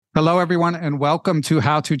Hello, everyone, and welcome to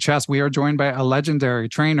How to Chess. We are joined by a legendary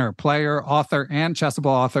trainer, player, author, and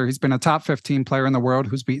chessable author. He's been a top 15 player in the world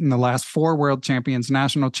who's beaten the last 4 world champions,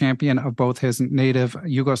 national champion of both his native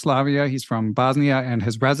Yugoslavia. He's from Bosnia and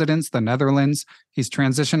his residence, the Netherlands. He's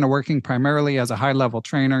transitioned to working primarily as a high-level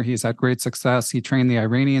trainer. He's had great success. He trained the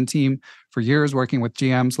Iranian team for years, working with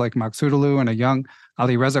GMs like Maksudoglu and a young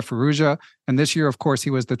Ali Reza Firouzja. And this year, of course, he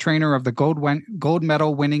was the trainer of the gold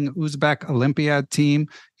medal winning Uzbek Olympiad team.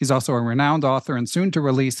 He's also a renowned author and soon to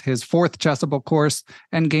release his 4th chessable course,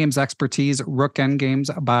 Endgames Expertise, Rook Endgames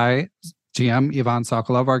by GM Ivan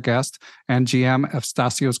Sokolov, our guest, and GM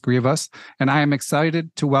Efstasios Grivas. And I am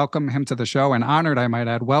excited to welcome him to the show and honored, I might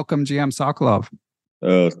add. Welcome, GM Sokolov.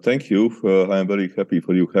 Thank you. I'm very happy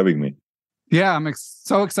for you having me. Yeah, I'm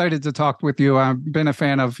so excited to talk with you. I've been a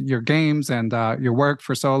fan of your games and your work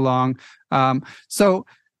for so long. So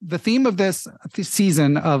the theme of this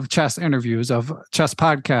season of chess interviews, of chess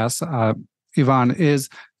podcasts, Ivan, is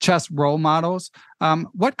chess role models.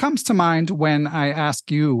 What comes to mind when I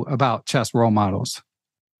ask you about chess role models?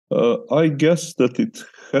 I guess that it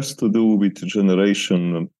has to do with the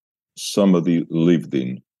generation somebody lived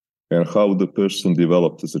in and how the person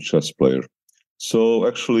developed as a chess player. So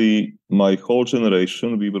actually, my whole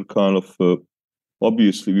generation, we were kind of,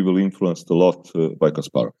 obviously, we were influenced a lot by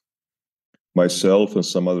Kasparov. Myself and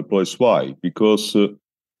some other players. Why? Because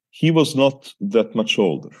he was not that much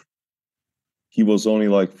older. He was only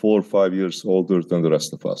like 4 or 5 years older than the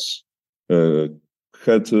rest of us.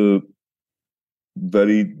 Had a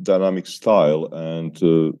very dynamic style, and,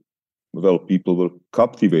 people were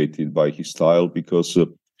captivated by his style because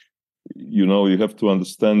you have to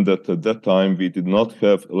understand that at that time we did not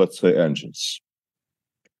have, let's say, engines.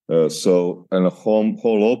 And a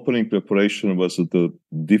whole opening preparation was at a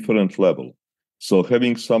different level. So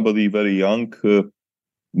having somebody very young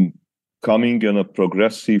coming and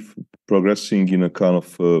progressing in a kind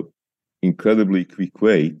of incredibly quick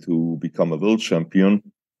way to become a world champion,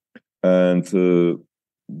 and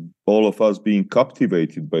all of us being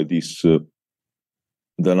captivated by this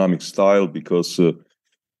dynamic style, because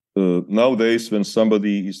nowadays, when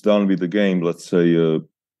somebody is done with the game, let's say,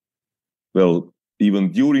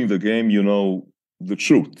 even during the game, you know the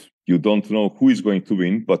truth. You don't know who is going to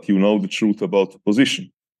win, but you know the truth about the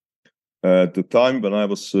position. At the time when I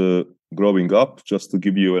was growing up, just to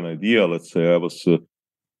give you an idea, let's say I was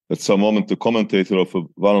at some moment the commentator of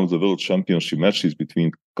one of the world championship matches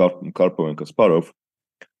between Karpov and Kasparov.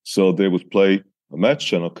 So they would play a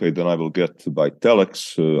match, and then I will get by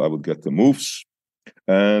telex, I would get the moves.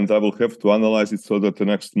 And I will have to analyze it so that the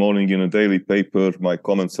next morning in a daily paper, my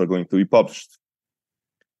comments are going to be published.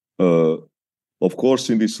 Of course,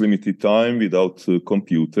 in this limited time, without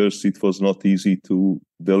computers, it was not easy to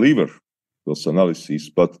deliver those analyses.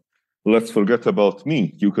 But let's forget about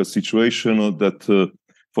me. You have a situation that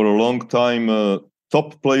for a long time,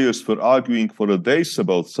 top players were arguing for days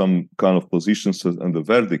about some kind of positions and the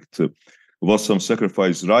verdict. Was some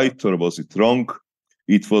sacrifice right or was it wrong?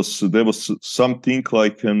 There was something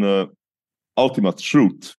like an ultimate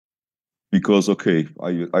truth, because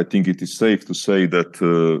I think it is safe to say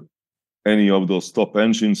that any of those top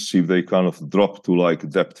engines, if they kind of drop to like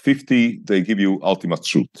depth 50, they give you ultimate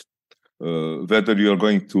truth. Whether you are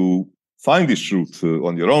going to find this truth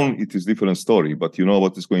on your own, it is a different story, but you know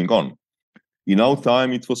what is going on. In our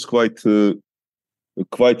time, it was quite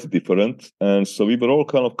different, and so we were all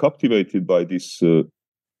kind of captivated by this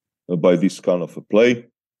kind of a play.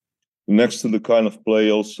 Next to the kind of play,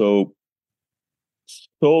 also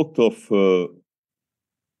sort of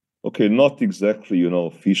not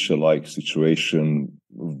exactly Fischer-like situation,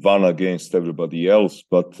 one against everybody else,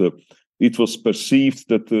 but it was perceived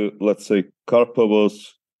that let's say Karpov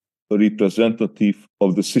was a representative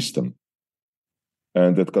of the system,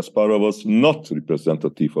 and that Kasparov was not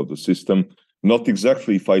representative of the system, not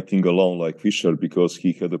exactly fighting alone like Fischer, because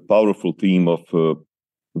he had a powerful team of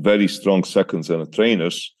very strong seconds and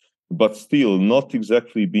trainers, but still not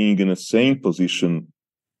exactly being in the same position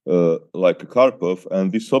like Karpov.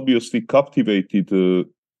 And this obviously captivated,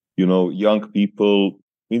 young people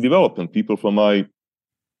in development, people from my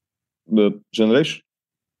generation.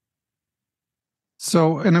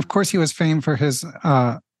 So, and of course, he was famed for his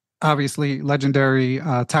obviously legendary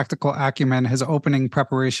tactical acumen, his opening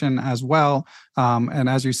preparation as well. And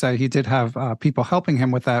as you say, he did have people helping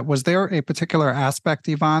him with that. Was there a particular aspect,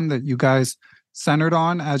 Ivan, that you guys centered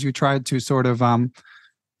on as you tried to sort of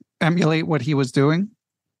emulate what he was doing?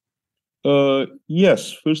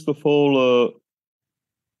 Yes. First of all,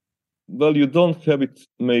 you don't have it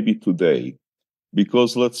maybe today,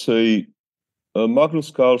 because let's say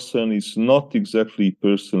Magnus Carlsen is not exactly a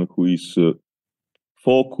person who is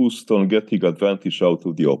focused on getting advantage out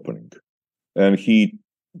of the opening. And he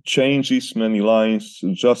changes many lines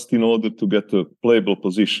just in order to get a playable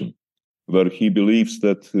position where he believes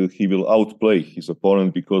that he will outplay his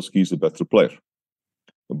opponent because he's a better player.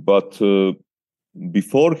 But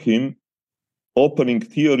before him, opening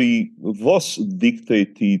theory was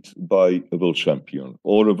dictated by a world champion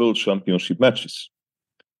or a world championship matches.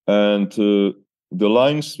 And the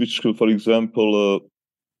lines which, for example,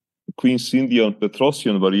 Queen's Indian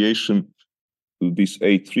Petrosian variation, this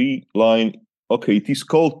A3 line, okay, it is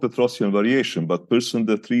called Petrosian variation, but person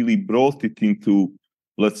that really brought it into,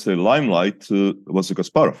 let's say, limelight was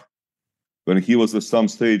Kasparov. When he was at some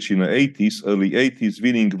stage in the 80s, early 80s,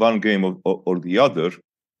 winning one game or the other,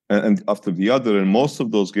 and after the other, and most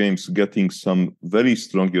of those games getting some very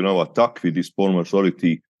strong, attack with this pawn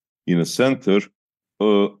majority in the center.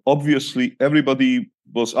 Obviously, everybody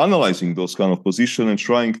was analyzing those kind of positions and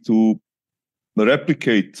trying to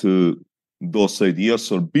replicate those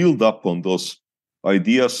ideas or build up on those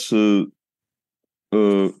ideas in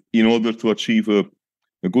order to achieve a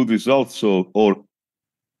good result. So, or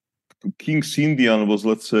King's Indian was,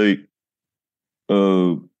 let's say,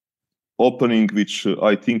 opening, which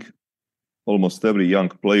I think almost every young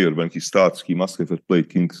player, when he starts, he must have played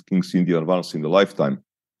King's Indian once in a lifetime.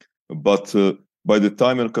 But by the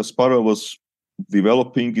time Kasparov was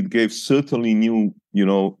developing, it gave certainly new,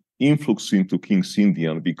 influx into King's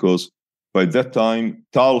Indian, because by that time,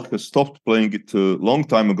 Tal has stopped playing it a long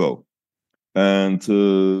time ago. And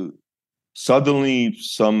suddenly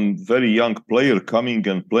some very young player coming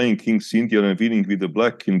and playing King's Indian and winning with the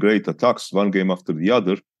black in great attacks, one game after the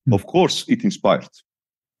other, of course, it inspired.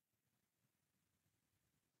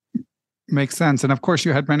 Makes sense. And of course,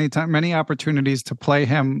 you had many opportunities to play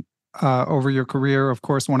him over your career. Of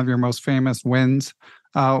course, one of your most famous wins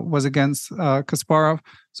was against Kasparov.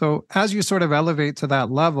 So as you sort of elevate to that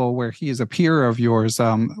level where he is a peer of yours,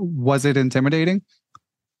 was it intimidating?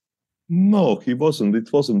 No, he wasn't.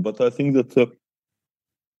 It wasn't. But I think that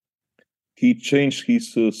he changed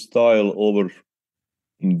his style over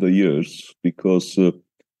the years, because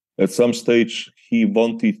at some stage he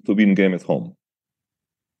wanted to win game at home.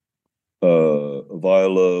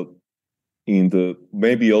 While in the,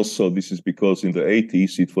 maybe also this is because in the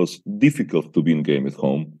 80s it was difficult to win game at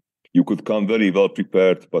home. You could come very well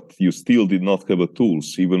prepared, but you still did not have the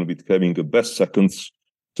tools, even with having the best seconds,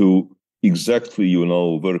 to exactly,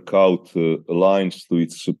 work out lines to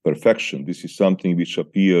its perfection. This is something which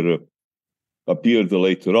appeared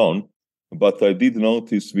later on. But I did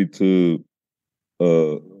notice with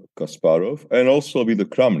Kasparov and also with the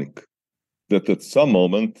Kramnik that at some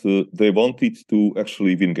moment they wanted to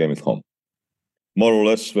actually win game at home. More or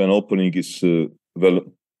less, when opening is,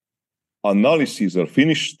 analyses are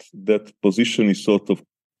finished, that position is sort of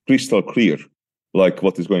crystal clear, like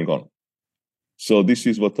what is going on. So this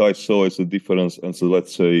is what I saw as a difference, and so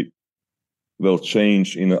let's say,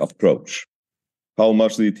 change in approach. How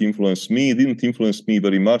much did it influence me? It didn't influence me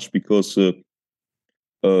very much, because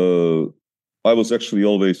I was actually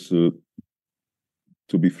always, to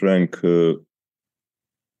be frank,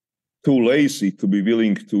 too lazy to be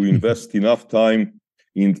willing to invest enough time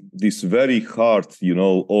in this very hard,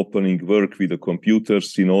 opening work with the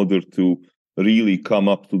computers in order to really come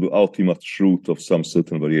up to the ultimate truth of some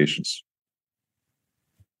certain variations.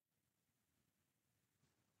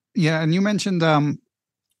 Yeah, and you mentioned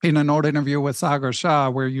in an old interview with Sagar Shah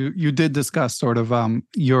where you did discuss sort of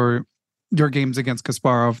your games against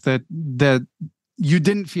Kasparov that you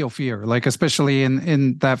didn't feel fear, like especially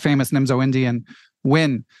in that famous Nimzo Indian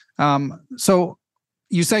win. So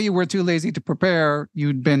you say you were too lazy to prepare.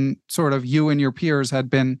 You'd been you and your peers had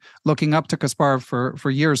been looking up to Kasparov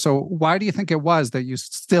for years. So why do you think it was that you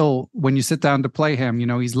still, when you sit down to play him,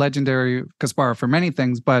 he's legendary, Kasparov, for many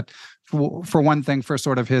things, but for one thing, for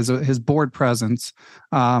sort of his board presence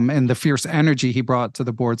and the fierce energy he brought to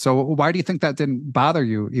the board. So why do you think that didn't bother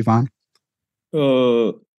you, Ivan?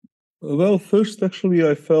 Well, first, actually,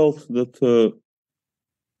 I felt that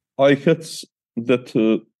I had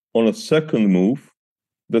that on a second move,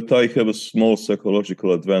 that I have a small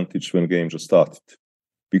psychological advantage when game just started.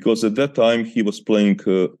 Because at that time, he was playing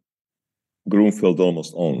Grunfeld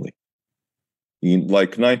almost only. In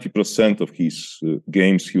like 90% of his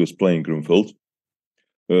games, he was playing Grunfeld.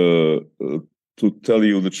 To tell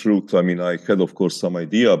you the truth, I mean, I had, of course, some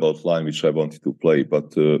idea about line which I wanted to play,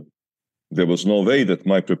 but there was no way that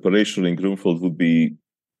my preparation in Grunfeld would be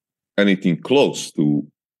anything close to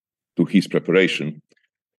his preparation.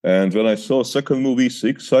 And when I saw second move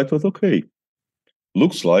E6, I thought, okay,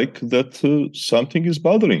 looks like that something is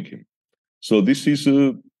bothering him. So this is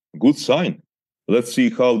a good sign. let's see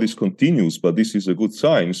how this continues, but this is a good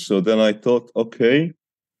sign. So then I thought, okay,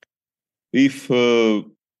 if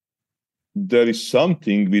there is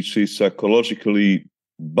something which is psychologically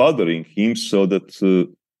bothering him, so that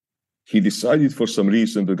he decided for some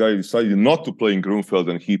reason, the guy decided not to play in Grunfeld,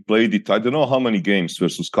 and he played it, I don't know how many games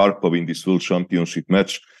versus Karpov in this World Championship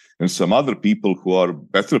match, and some other people who are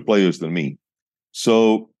better players than me.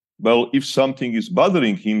 So, well, if something is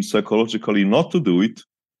bothering him psychologically not to do it,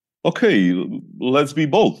 okay, let's be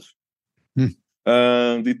bold.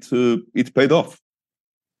 And it paid off.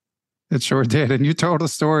 It sure did. And you told a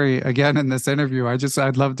story again in this interview.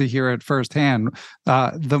 I'd love to hear it firsthand.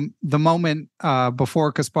 The moment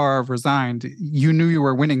before Kasparov resigned, you knew you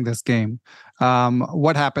were winning this game.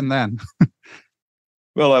 What happened then?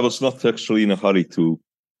 Well, I was not actually in a hurry to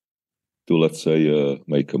let's say,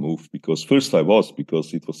 make a move, because first I was,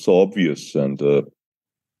 because it was so obvious, and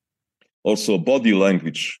also body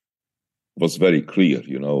language was very clear,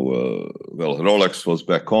 well, Rolex was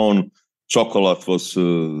back on, Sokolov was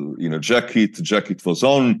in a jacket was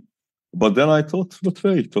on, but then I thought, but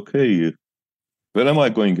wait, okay, where am I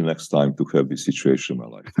going next time to have this situation in my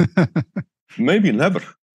life? Maybe never.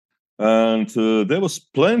 And there was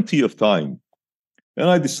plenty of time, and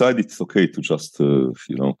I decided it's okay to just,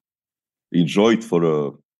 enjoy it for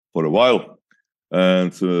a while.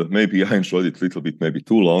 And maybe I enjoyed it a little bit, maybe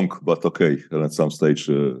too long, but okay. And at some stage,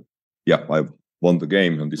 I won the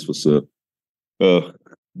game, and this was.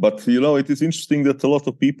 But it is interesting that a lot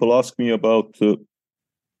of people ask me about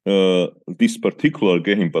this particular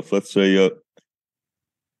game. But let's say,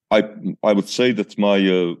 I would say that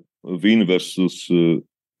my win versus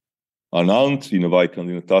Anand in a Vaikand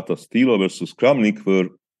in a Tata Stilo versus Kramnik were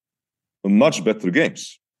much better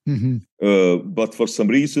games. Mm-hmm. But for some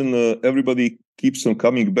reason, everybody keeps on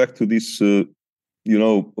coming back to this,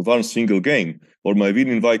 one single game. Or my win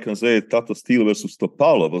in Vaikanze, Tata Steel versus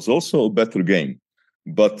Topala was also a better game.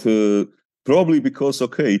 But probably because,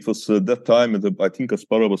 it was that time, I think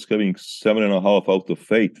Kasparov was having 7.5 out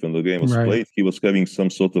of 8 when the game was played. He was having some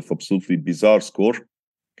sort of absolutely bizarre score.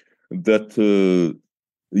 That,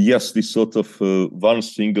 yes, this sort of one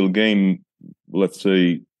single game, let's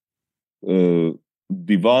say,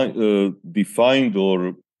 defined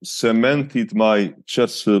or cemented my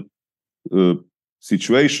chess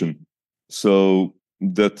situation, so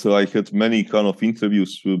that I had many kind of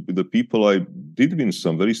interviews with the people. I did win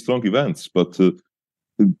some very strong events, but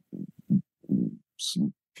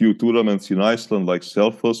few tournaments in Iceland, like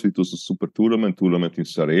Selfos, it was a super tournament in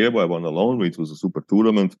Sarajevo, I won alone, it was a super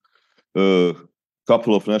tournament,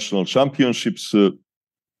 couple of national championships.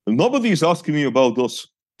 Nobody is asking me about those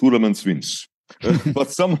tournaments wins. But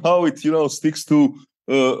somehow it, sticks to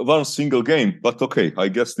one single game. But okay, I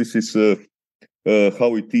guess this is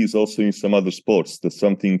how it is also in some other sports, that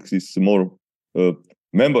something is more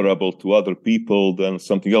memorable to other people than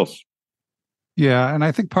something else. Yeah, and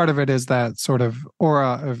I think part of it is that sort of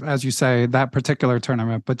aura of, as you say, that particular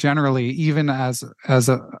tournament. But generally, even as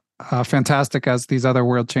fantastic as these other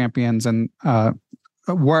world champions and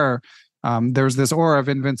were, there's this aura of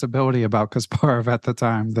invincibility about Kasparov at the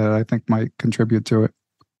time that I think might contribute to it.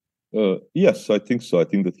 Yes, I think so. I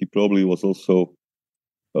think that he probably was also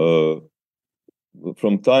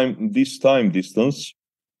from time distance.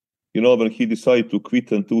 When he decided to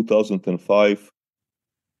quit in 2005,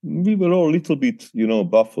 we were all a little bit,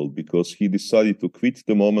 baffled, because he decided to quit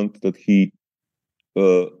the moment that he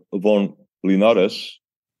won Linares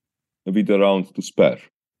with a round to spare,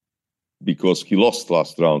 because he lost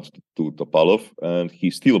last round to Topalov, and he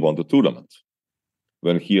still won the tournament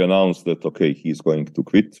when he announced that, okay, he's going to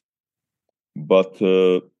quit. But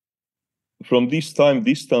from this time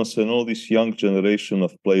distance and all this young generation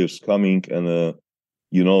of players coming and,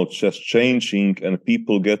 just changing and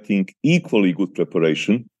people getting equally good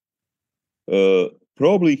preparation,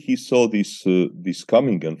 probably he saw this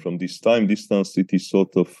coming. And from this time distance, it is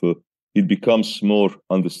sort of, it becomes more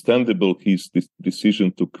understandable, his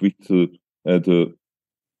decision to quit at a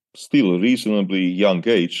still reasonably young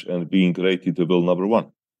age and being rated the world number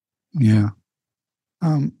one. Yeah.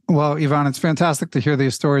 Well, Ivan, it's fantastic to hear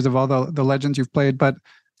these stories of all the legends you've played, but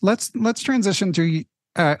let's transition to,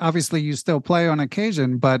 obviously you still play on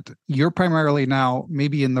occasion, but you're primarily now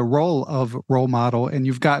maybe in the role of role model, and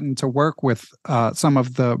you've gotten to work with some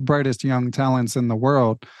of the brightest young talents in the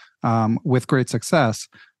world with great success.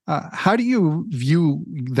 How do you view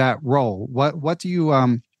that role? What do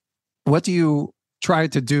you try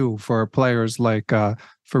to do for players like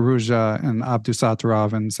Firouzja and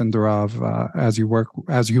Abdusattorov and Sindorov as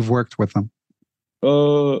you've worked with them?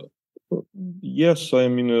 Yes,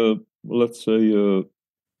 I'm in a, let's say,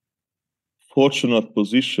 fortunate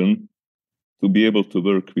position to be able to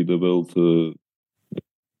work with the world's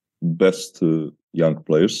best young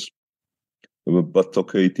players. But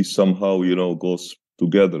okay, it is somehow, goes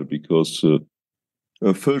together because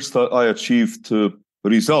first I achieved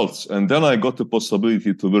results, and then I got the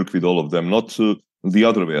possibility to work with all of them, not the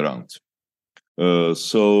other way around.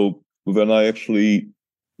 So when I actually,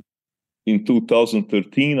 in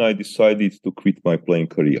 2013, I decided to quit my playing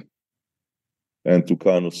career and to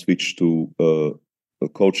kind of switch to a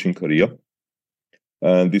coaching career.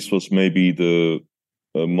 And this was maybe the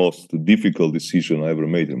most difficult decision I ever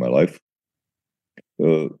made in my life.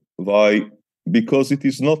 Why? Because it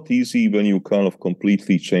is not easy when you kind of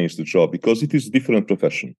completely change the job, because it is a different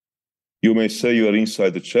profession. You may say you are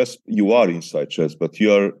inside the chess, you are inside chess, but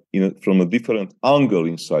you are from a different angle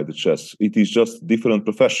inside the chess. It is just a different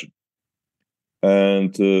profession.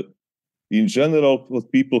 And in general,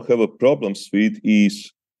 what people have problems with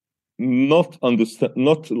is not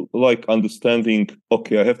understanding,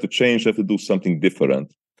 okay, I have to change, I have to do something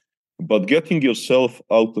different. But getting yourself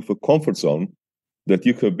out of a comfort zone that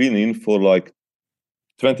you have been in for like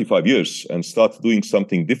 25 years and start doing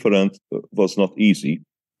something different was not easy.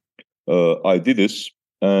 I did this,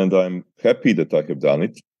 and I'm happy that I have done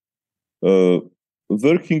it.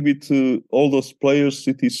 Working with all those players,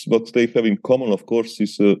 it is what they have in common, of course,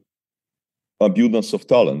 is abundance of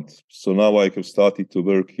talent. So now I have started to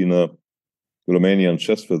work in a Romanian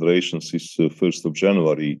Chess Federation since 1st of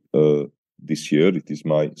January this year. It is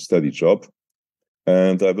my steady job.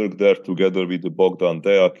 And I work there together with Bogdan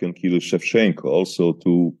Deak and Kirill Shevchenko, also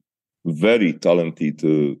two very talented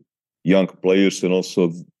young players and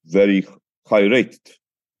also very high-rated.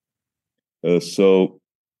 So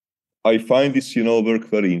I find this, work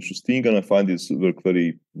very interesting, and I find this work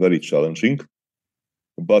very, very challenging.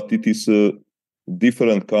 But it is a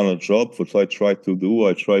different kind of job. What I try to do,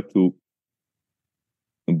 I try to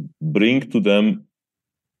bring to them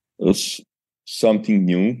something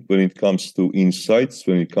new when it comes to insights,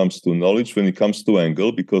 when it comes to knowledge, when it comes to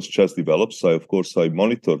angle, because chess develops. I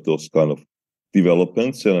monitor those kind of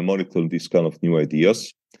developments, and I monitor these kind of new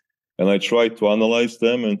ideas. And I try to analyze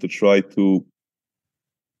them and to try to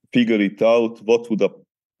figure it out what would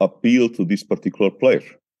appeal to this particular player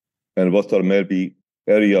and what are maybe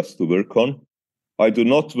areas to work on. I do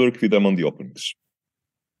not work with them on the openings.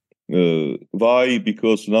 Why?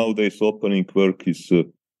 Because nowadays opening work is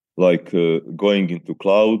going into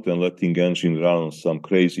cloud and letting engine run on some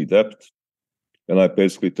crazy depth. And I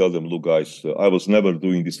basically tell them, look, guys, I was never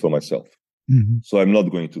doing this for myself. Mm-hmm. So I'm not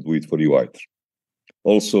going to do it for you either.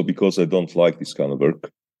 Also because I don't like this kind of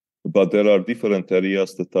work. But there are different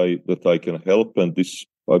areas that I can help, and this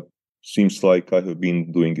seems like I have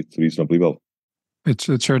been doing it reasonably well.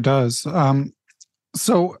 It sure does.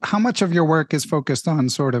 So how much of your work is focused on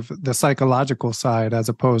sort of the psychological side, as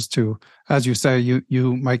opposed to, as you say,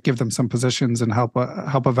 you might give them some positions and help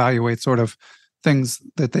evaluate sort of things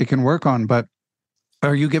that they can work on, but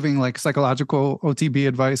are you giving like psychological OTB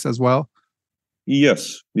advice as well?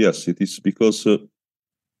 Yes, it is, because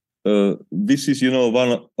this is,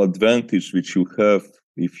 one advantage which you have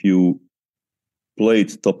if you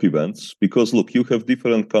played top events, because look, you have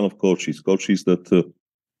different kind of coaches that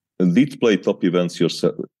did play top events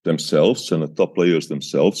themselves and top players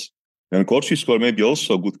themselves, and coaches who are maybe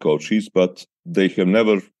also good coaches, but they have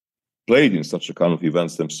never played in such a kind of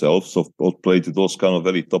events themselves, or played those kind of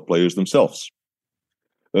very top players themselves.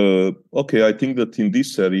 Okay, I think that in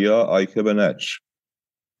this area I have an edge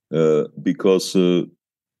because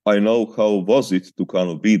I know how was it to kind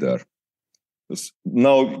of be there.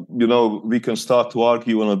 Now, we can start to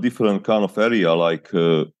argue on a different kind of area, like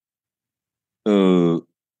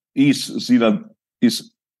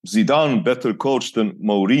is Zidane better coach than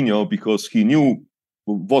Mourinho because he knew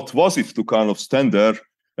what was it to kind of stand there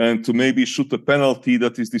and to maybe shoot a penalty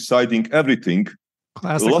that is deciding everything.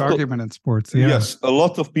 Classic argument in sports. Yeah. Yes, a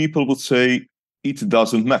lot of people would say it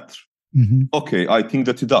doesn't matter. Mm-hmm. Okay, I think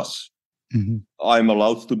that it does. Mm-hmm. I'm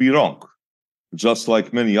allowed to be wrong, just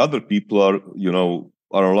like many other people are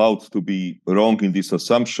allowed to be wrong in this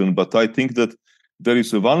assumption. But I think that there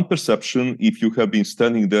is one perception if you have been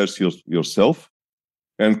standing there yourself,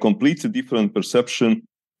 and completely different perception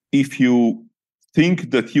if you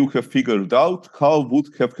think that you have figured out how would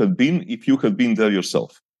have been if you had been there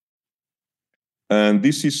yourself. And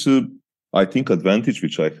this is, I think, advantage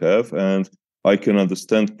which I have, and I can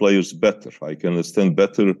understand players better. I can understand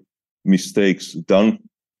better mistakes done,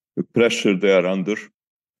 the pressure they are under,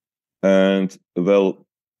 and, well,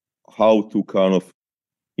 how to kind of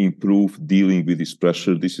improve dealing with this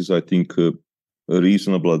pressure. This is, I think, a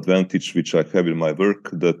reasonable advantage which I have in my work,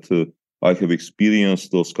 that I have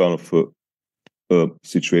experienced those kind of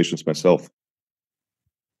situations myself.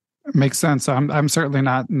 Makes sense. I'm certainly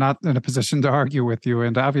not in a position to argue with you,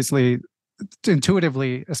 and obviously,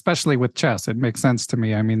 intuitively, especially with chess, it makes sense to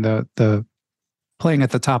me. I mean, the playing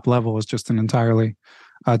at the top level is just an entirely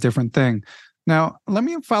different thing. Now, let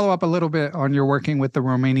me follow up a little bit on your working with the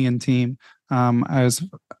Romanian team. As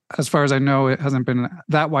far as I know, it hasn't been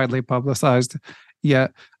that widely publicized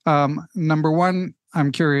yet. Number one,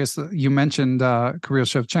 I'm curious. You mentioned Kirill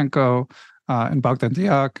Shevchenko and Bogdan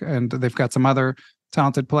Diak, and they've got some other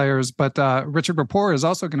talented players. But Richard Rapport is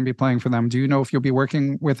also going to be playing for them. Do you know if you'll be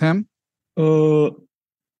working with him?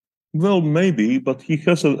 Well, maybe, but he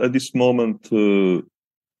has at this moment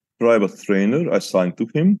private trainer assigned to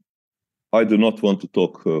him. I do not want to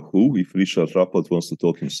talk who. If Richard Rapport wants to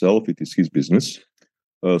talk himself, it is his business.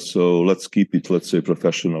 So let's keep it, let's say,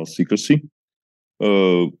 professional secrecy.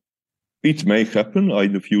 It may happen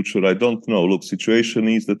in the future. I don't know. Look, situation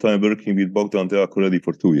is that I'm working with Bogdan Deak already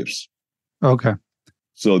for 2 years. Okay.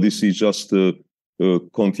 So this is just a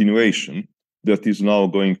continuation that is now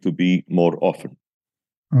going to be more often.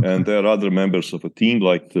 Okay. And there are other members of a team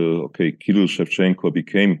like, Kirill Shevchenko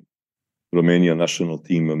became Romanian national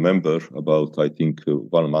team member about, I think,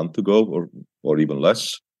 1 month ago or even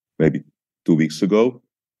less, maybe 2 weeks ago.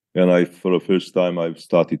 And for the first time, I've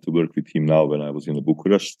started to work with him now when I was in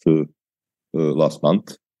Bucharest last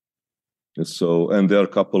month. So, and there are a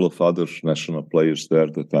couple of other national players there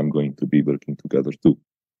that I'm going to be working together too.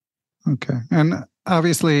 Okay. And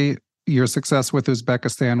obviously, your success with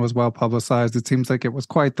Uzbekistan was well publicized. It seems like it was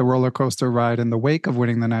quite the roller coaster ride. In the wake of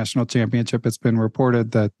winning the national championship, it's been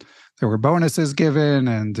reported that there were bonuses given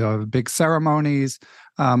and big ceremonies.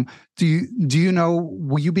 Do you know,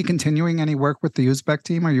 will you be continuing any work with the Uzbek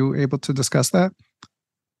team? Are you able to discuss that?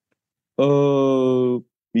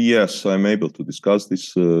 Yes, I'm able to discuss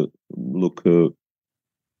this. Look, the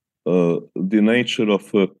nature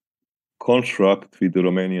of a contract with the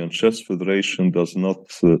Romanian Chess Federation does not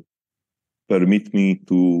permit me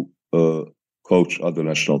to coach other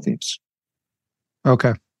national teams.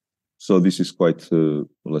 Okay. So this is quite,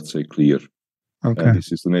 let's say, clear. Okay. And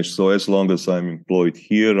this is the nature. So as long as I'm employed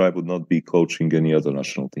here, I would not be coaching any other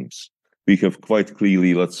national teams. We have quite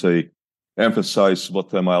clearly, let's say, emphasized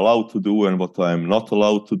what am I allowed to do and what I'm not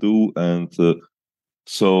allowed to do. And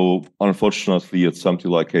so unfortunately, at something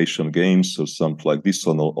like Asian Games or something like this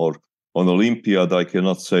or on Olympiad, I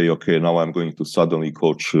cannot say, okay, now I'm going to suddenly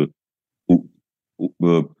coach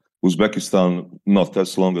Uzbekistan, not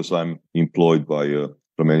as long as I'm employed by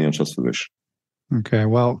Romanian Chess Federation. Okay,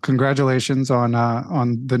 well, congratulations on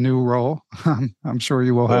the new role. I'm sure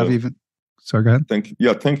you will have even. Sorry, go ahead.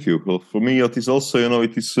 Thank you. Well, for me, it is also,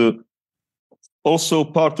 it is also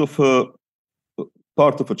part of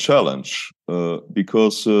a challenge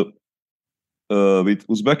because with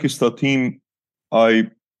Uzbekistan team, I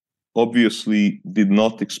obviously did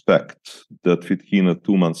not expect that within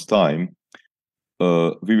 2 months' time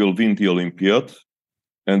we will win the Olympiad,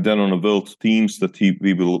 and then on the world teams that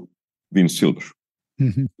we will win silver.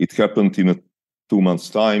 Mm-hmm. It happened in 2 months'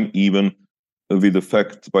 time, even with the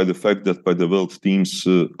fact that by the world teams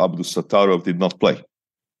Abdus Sattarov did not play.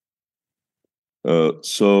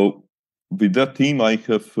 So with that team, I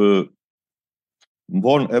have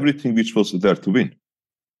won everything which was there to win.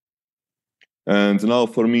 And now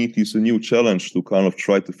for me, it is a new challenge to kind of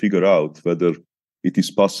try to figure out whether it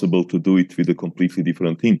is possible to do it with a completely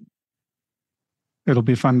different team. It'll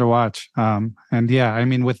be fun to watch. And yeah, I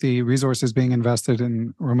mean, with the resources being invested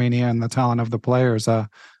in Romania and the talent of the players,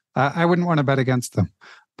 I wouldn't want to bet against them.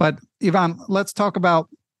 But Ivan, let's talk about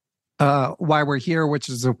why we're here, which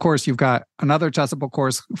is, of course, you've got another Chessable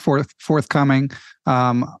course forthcoming,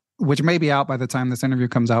 which may be out by the time this interview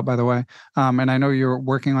comes out, by the way. And I know you're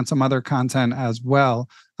working on some other content as well.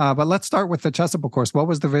 But let's start with the Chessable course. What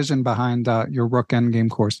was the vision behind your Rook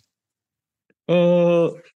Endgame course?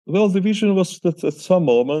 Well, the vision was that at some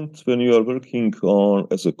moment when you are working on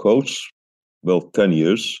as a coach, 10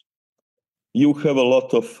 years, you have a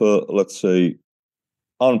lot of, let's say,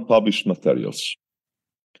 unpublished materials.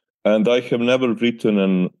 And I have never written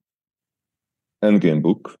an endgame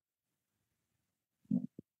book.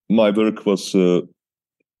 My work was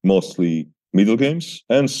mostly middle games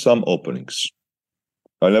and some openings.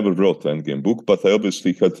 I never wrote an endgame book, but I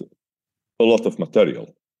obviously had a lot of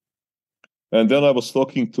material. And then I was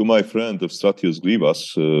talking to my friend Evstratios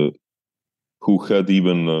Grivas, who had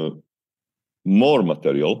even more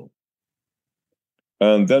material.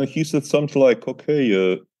 And then he said something like,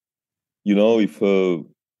 okay, if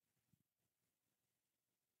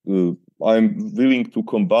I'm willing to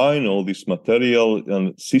combine all this material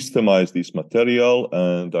and systemize this material,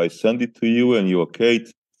 and I send it to you and you okay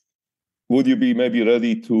it, would you be maybe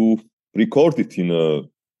ready to record it in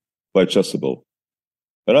by Chessable.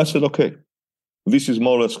 And I said, okay, this is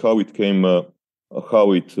more or less how it came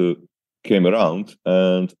around.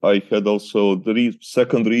 And I had also the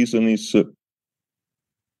second reason is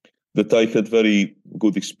that I had very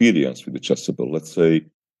good experience with the Chessable. Let's say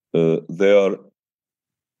they are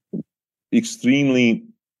extremely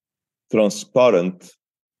transparent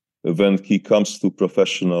when it comes to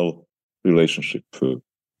professional relationship.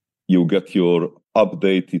 You get your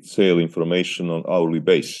updated sale information on hourly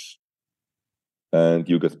basis, and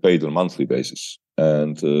you get paid on monthly basis.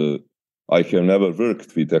 And I have never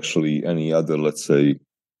worked with actually any other, let's say,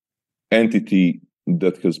 entity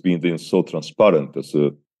that has been so transparent as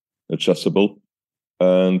a Chessable,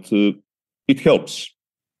 and it helps,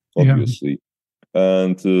 obviously. Yeah.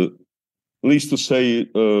 And least to say,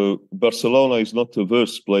 Barcelona is not the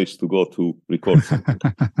worst place to go to record something.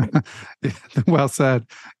 Well said.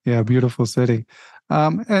 Yeah, beautiful city.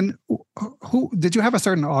 And who did you have a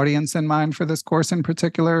certain audience in mind for this course in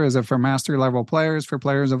particular? Is it for master level players, for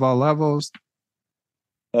players of all levels?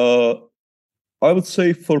 I would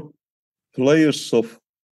say for players of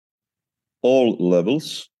all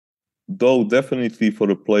levels, though definitely for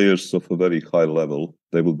the players of a very high level,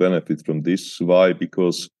 they will benefit from this. Why?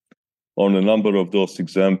 Because on a number of those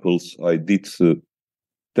examples, I did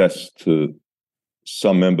test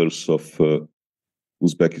some members of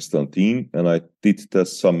Uzbekistan team, and I did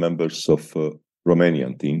test some members of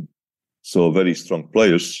Romanian team. So very strong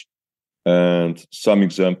players, and some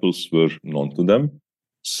examples were known to them,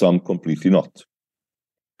 some completely not.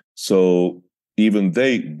 So even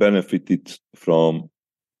they benefited from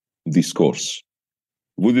this course.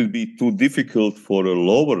 Would it be too difficult for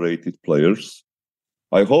lower rated players?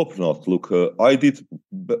 I hope not. Look, I did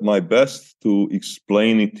my best to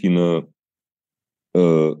explain it in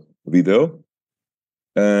a video.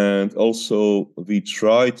 And also we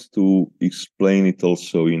tried to explain it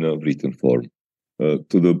also in a written form to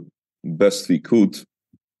the best we could.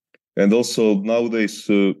 And also nowadays,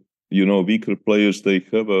 weaker players, they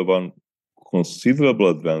have one considerable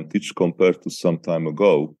advantage compared to some time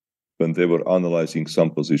ago when they were analyzing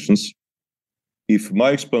some positions. If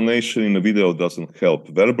my explanation in a video doesn't help,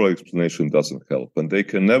 verbal explanation doesn't help, and they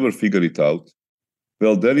can never figure it out,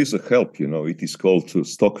 well, there is a help, it is called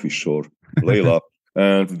Stockfish or Layla.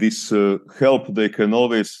 And this help they can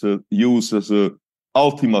always use as an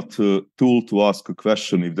ultimate tool to ask a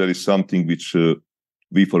question if there is something which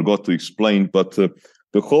we forgot to explain. But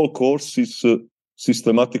the whole course is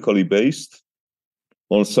systematically based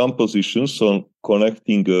on some positions on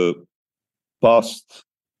connecting past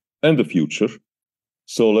and the future.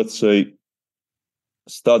 So let's say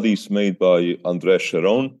studies made by André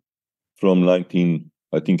Cheron from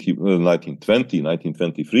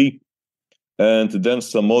 1923, and then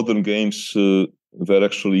some modern games where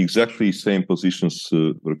actually exactly same positions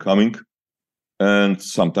were coming, and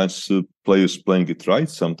sometimes players playing it right,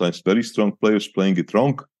 sometimes very strong players playing it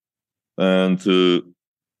wrong, and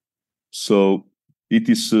so it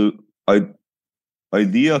is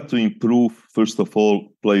idea to improve, first of all,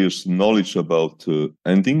 players' knowledge about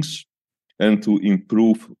endings and to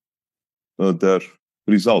improve their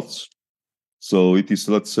results. So it is,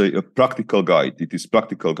 let's say, a practical guide. It is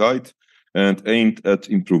practical guide and aimed at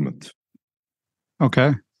improvement.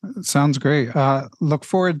 Okay. Sounds great. Look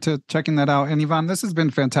forward to checking that out. And Ivan, this has been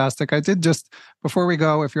fantastic. I did just, before we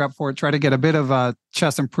go, if you're up for it, try to get a bit of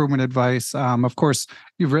chess improvement advice. Of course,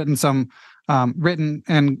 you've written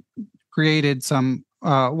and created some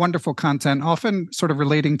wonderful content, often sort of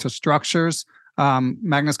relating to structures.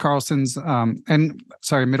 Magnus Carlsen's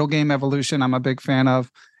middle game evolution, I'm a big fan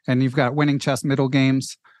of. And you've got winning chess middle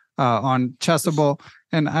games on Chessable.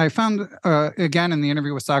 And I found, again, in the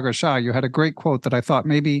interview with Sagar Shah, you had a great quote that I thought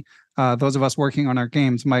maybe those of us working on our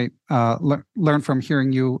games might learn from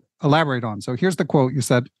hearing you elaborate on. So here's the quote. You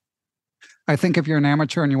said, "I think if you're an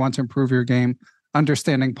amateur and you want to improve your game,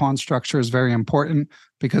 understanding pawn structure is very important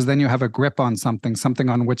because then you have a grip on something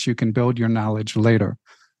on which you can build your knowledge later."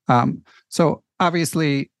 So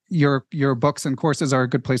obviously, your books and courses are a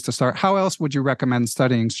good place to start. How else would you recommend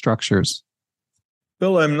studying structures?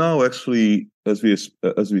 Well, I'm now actually, as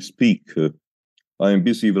we speak, I am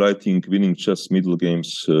busy writing winning chess middle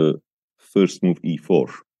games first move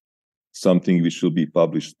e4, something which will be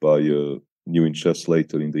published by New in Chess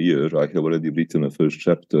later in the year. I have already written a first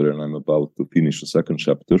chapter and I'm about to finish a second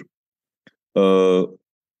chapter.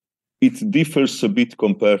 It differs a bit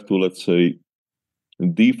compared to, let's say,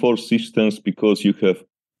 d4 systems because you have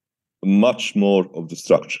much more of the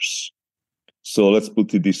structures. So let's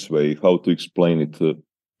put it this way, how to explain it.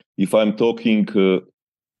 If I'm talking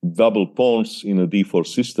double pawns in a d4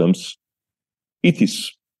 systems, it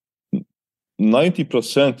is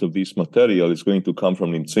 90% of this material is going to come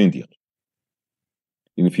from Nimtz-Indian.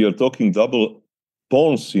 And if you're talking double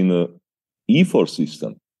pawns in a E4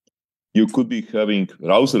 system, you could be having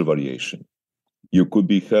Rauser variation. You could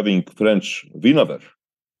be having French Winawer.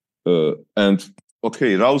 And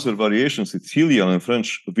okay, Rauser variation, Sicilian and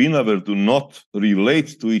French Winawer do not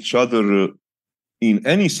relate to each other in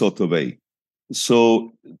any sort of way.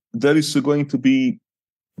 So there is going to be,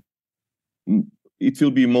 it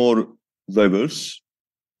will be more diverse.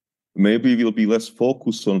 Maybe we'll be less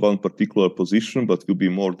focused on one particular position, but will be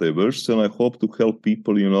more diverse. And I hope to help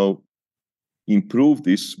people, improve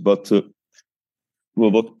this. But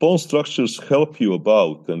what pawn structures help you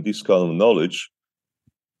about, and this kind of knowledge,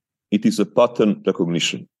 it is a pattern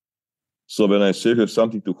recognition. So when I say you have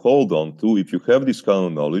something to hold on to, if you have this kind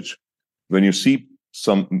of knowledge, when you see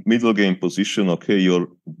some middle game position, okay, your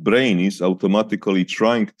brain is automatically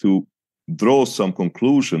trying to draw some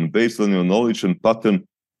conclusion based on your knowledge and pattern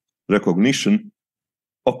recognition.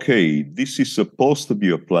 Okay, this is supposed to be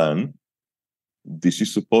a plan. This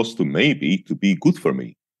is supposed to be good for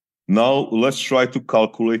me. Now let's try to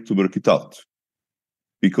calculate to work it out.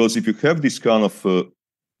 Because if you have this kind of,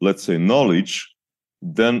 let's say, knowledge,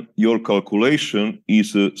 then your calculation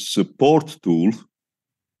is a support tool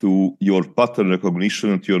to your pattern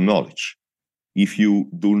recognition and to your knowledge. If you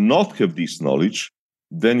do not have this knowledge,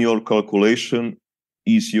 then your calculation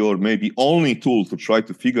is your maybe only tool to try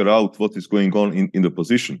to figure out what is going on in the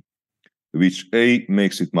position, which A,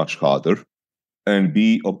 makes it much harder, and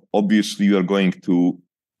B, obviously you are going to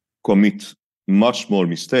commit much more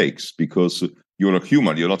mistakes because you're a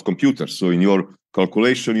human, you're not computer. So in your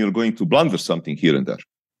calculation, you're going to blunder something here and there.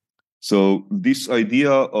 So this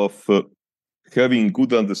idea of having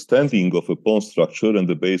good understanding of a pawn structure and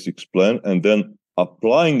the basics plan, and then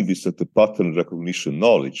applying this at the pattern recognition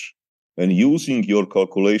knowledge and using your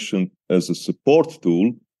calculation as a support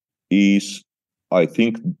tool is, I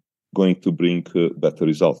think, going to bring better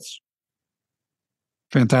results.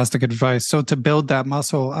 Fantastic advice. So to build that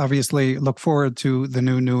muscle, obviously look forward to the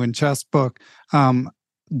new in chess book.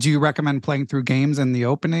 Do you recommend playing through games in the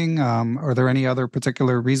opening? Are there any other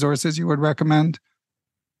particular resources you would recommend?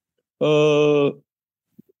 Well,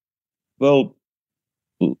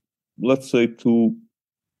 let's say to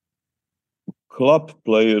club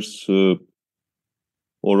players, or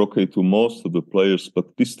okay, to most of the players,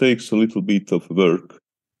 but this takes a little bit of work.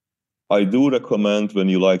 I do recommend when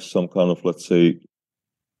you like some kind of, let's say,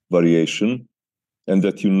 variation, and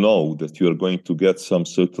that you know that you are going to get some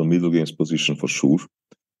certain middle games position for sure.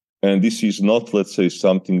 And this is not, let's say,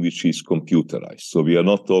 something which is computerized. So we are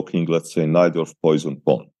not talking, let's say, Najdorf poison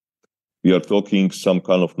pawn. We are talking some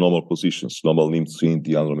kind of normal positions, normal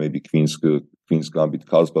Nimtz-Indian, or maybe Queen's Gambit,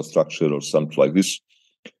 Carlsbad structure, or something like this,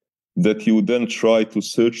 that you then try to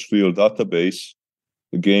search through your database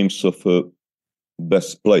the games of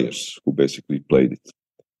best players who basically played it.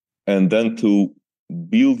 And then to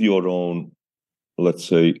build your own, let's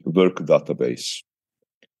say, work database.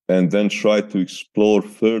 And then try to explore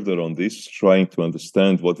further on this, trying to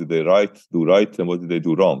understand what did they do right, and what did they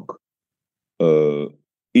do wrong.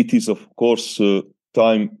 It is, of course, a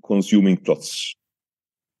time-consuming process.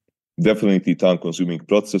 Definitely time-consuming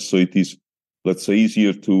process. So it is, let's say,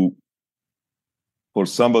 easier for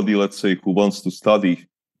somebody, let's say, who wants to study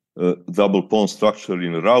double pawn structure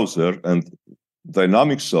in a Rauser and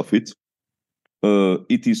dynamics of it,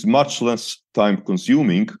 it is much less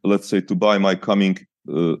time-consuming, let's say, to buy my coming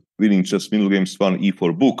Winning Chess Middle Games 1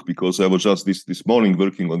 E4 book, because I was just this morning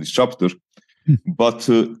working on this chapter. But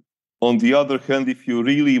on the other hand, if you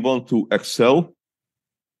really want to excel,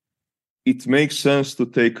 it makes sense to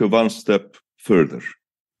take one step further,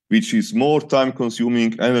 which is more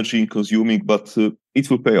time-consuming, energy-consuming, but it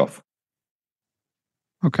will pay off.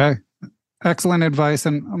 Okay. Excellent advice.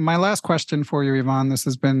 And my last question for you, Ivan, this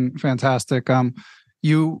has been fantastic.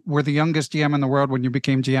 You were the youngest GM in the world when you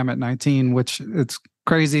became GM at 19, which it's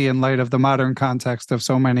crazy in light of the modern context of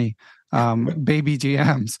so many baby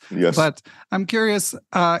GMs. Yes. But I'm curious,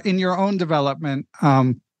 in your own development,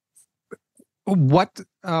 what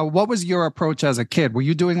was your approach as a kid? Were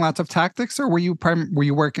you doing lots of tactics, or were you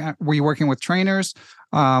working with trainers,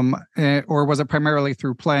 or was it primarily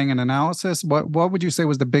through playing and analysis? What would you say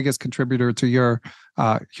was the biggest contributor to your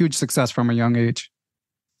huge success from a young age?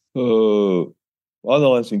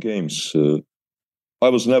 Analyzing games. I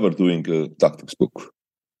was never doing a tactics book.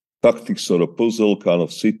 Tactics or a puzzle, kind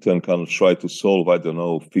of sit and kind of try to solve,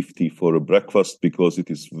 50 for a breakfast because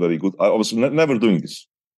it is very good. I was never doing this.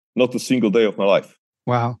 Not a single day of my life.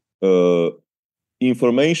 Wow.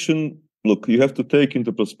 Information, look, you have to take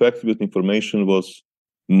into perspective that information was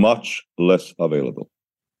much less available.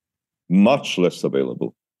 much less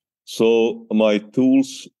available. So my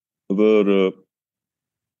tools were,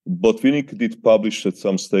 Botvinnik did publish at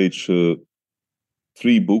some stage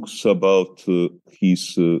 3 books about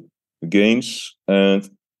his games, and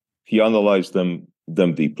he analyzed them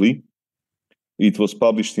deeply. It was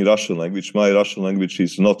published in Russian language. My Russian language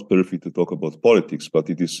is not perfect to talk about politics, but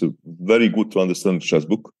it is very good to understand the chess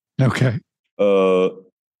book. Okay.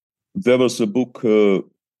 There was a book,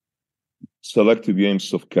 Selective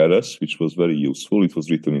Games of Keres, which was very useful. It was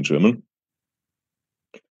written in German.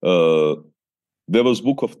 There was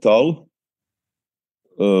Book of Tal,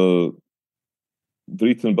 written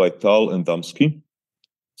by Tal and Damsky.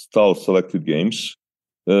 Tal Selected Games,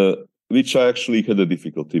 which I actually had a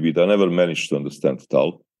difficulty with. I never managed to understand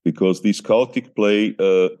Tal, because this chaotic play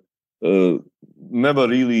never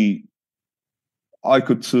really... I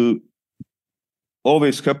could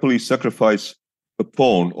always happily sacrifice a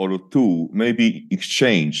pawn or a two, maybe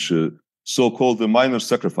exchange, so-called the minor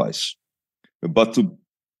sacrifice. But to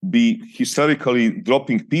be hysterically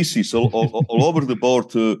dropping pieces all over the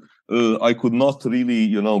board, I could not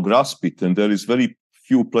really, grasp it. And there is very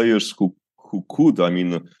few players who could. I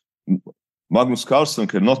mean, Magnus Carlsen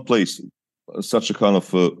cannot play such a kind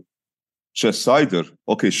of chess either.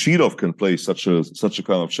 Okay, Shirov can play such a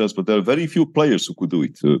kind of chess, but there are very few players who could do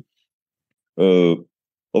it.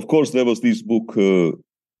 Of course, there was this book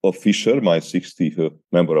of Fischer, My 60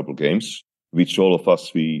 Memorable Games, which all of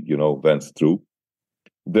us went through.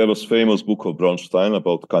 There was famous book of Bronstein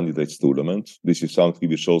about candidates tournament. This is something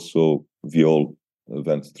which also we all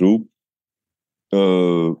went through.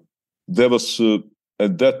 There was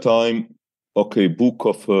at that time, book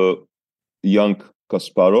of young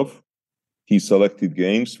Kasparov. He selected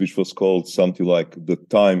games, which was called something like The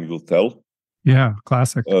Time Will Tell. Yeah,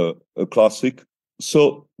 classic. A classic.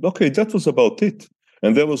 So, that was about it.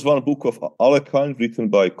 And there was one book of Alekhine written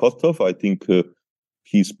by Kotov, I think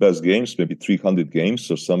his best games, maybe 300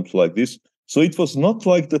 games or something like this. So it was not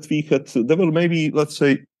like that we had, there were maybe, let's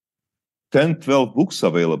say, 10, 12 books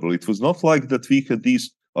available. It was not like that we had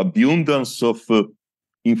this abundance of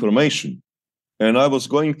information. And I was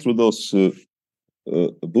going through those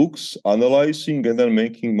books, analyzing, and then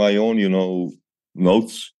making my own,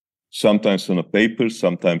 notes, sometimes on a paper,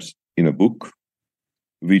 sometimes in a book,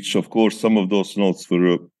 which, of course, some of those notes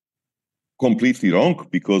were completely wrong,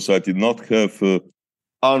 because I did not have an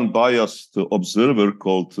unbiased observer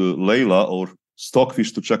called Leila or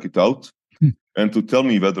Stockfish to check it out and to tell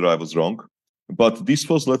me whether I was wrong. But this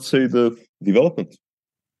was, let's say, the development.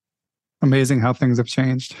 Amazing how things have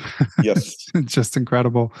changed. Yes. It's just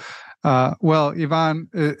incredible. Well, Ivan,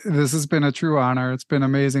 this has been a true honor. It's been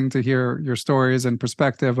amazing to hear your stories and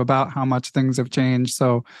perspective about how much things have changed.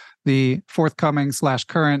 So the forthcoming /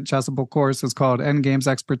 current Chessable course is called Endgames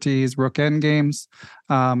Expertise, Rook Endgames.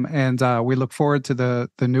 And we look forward to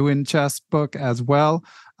the new In Chess book as well.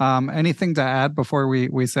 Anything to add before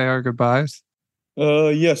we say our goodbyes?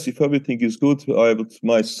 Yes, if everything is good, I have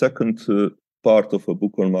my second part of a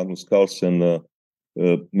book on Magnus Carlsen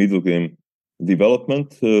middle game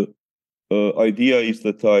development. Idea is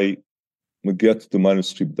that I get the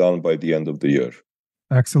manuscript done by the end of the year.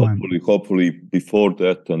 Excellent. Hopefully before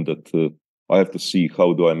that, and that I have to see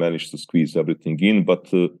how do I manage to squeeze everything in.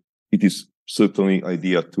 But it is certainly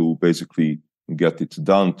idea to basically get it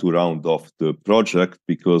done to round off the project,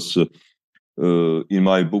 because in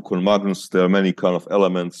my book on Magnus there are many kind of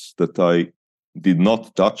elements that I did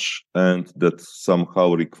not touch and that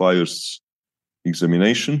somehow requires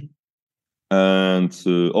examination. And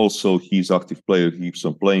also he's active player, he keeps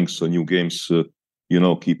on playing, so new games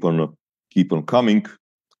keep on coming.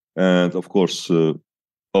 And of course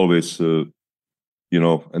always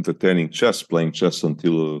entertaining chess, playing chess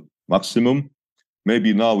until maximum.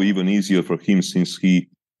 Maybe now even easier for him, since he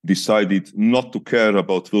decided not to care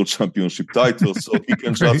about World Championship titles, so he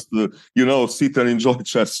can just sit and enjoy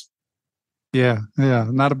chess. Yeah,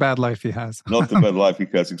 not a bad life he has. Not a bad life he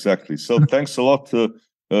has, exactly. So thanks a lot,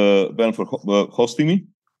 Ben, for hosting me.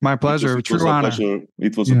 My pleasure. True honor.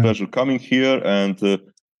 It was a pleasure coming here, and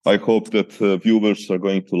I hope that viewers are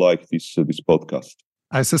going to like this podcast.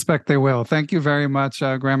 I suspect they will. Thank you very much,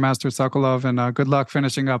 Grandmaster Sokolov, and good luck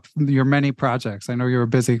finishing up your many projects. I know you're a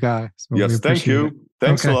busy guy. So yes, thank you.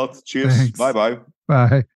 Thanks a lot. Cheers. Bye-bye. Bye.